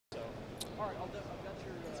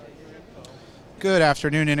Good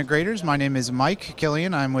afternoon, integrators. My name is Mike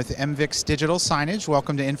Killian. I'm with Mvix Digital Signage.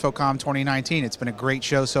 Welcome to InfoComm 2019. It's been a great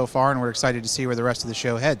show so far, and we're excited to see where the rest of the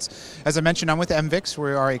show heads. As I mentioned, I'm with Mvix.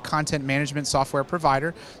 We are a content management software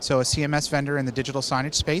provider, so a CMS vendor in the digital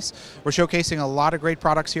signage space. We're showcasing a lot of great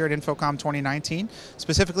products here at InfoComm 2019.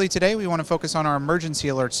 Specifically today, we want to focus on our emergency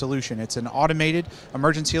alert solution. It's an automated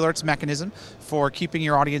emergency alerts mechanism for keeping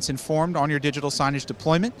your audience informed on your digital signage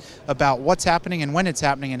deployment about what's happening and when it's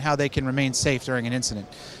happening and how they can remain safe during an incident.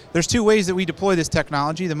 There's two ways that we deploy this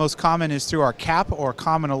technology. The most common is through our CAP, or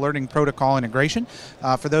Common Alerting Protocol integration.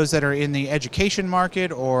 For those that are in the education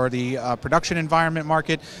market or the production environment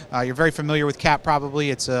market, you're very familiar with CAP probably.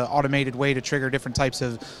 It's an automated way to trigger different types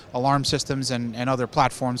of alarm systems and other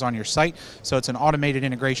platforms on your site. So it's an automated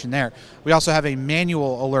integration there. We also have a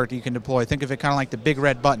manual alert you can deploy. Think of it kind of like the big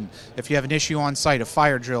red button. If you have an issue on site, a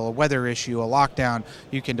fire drill, a weather issue, a lockdown,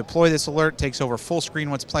 you can deploy this alert. It takes over full screen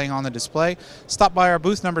what's playing on the display. Stop by our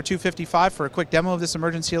booth number 255 for a quick demo of this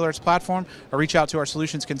emergency alerts platform, or reach out to our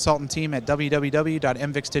solutions consultant team at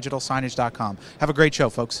www.mvixdigitalsignage.com. Have a great show,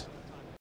 folks.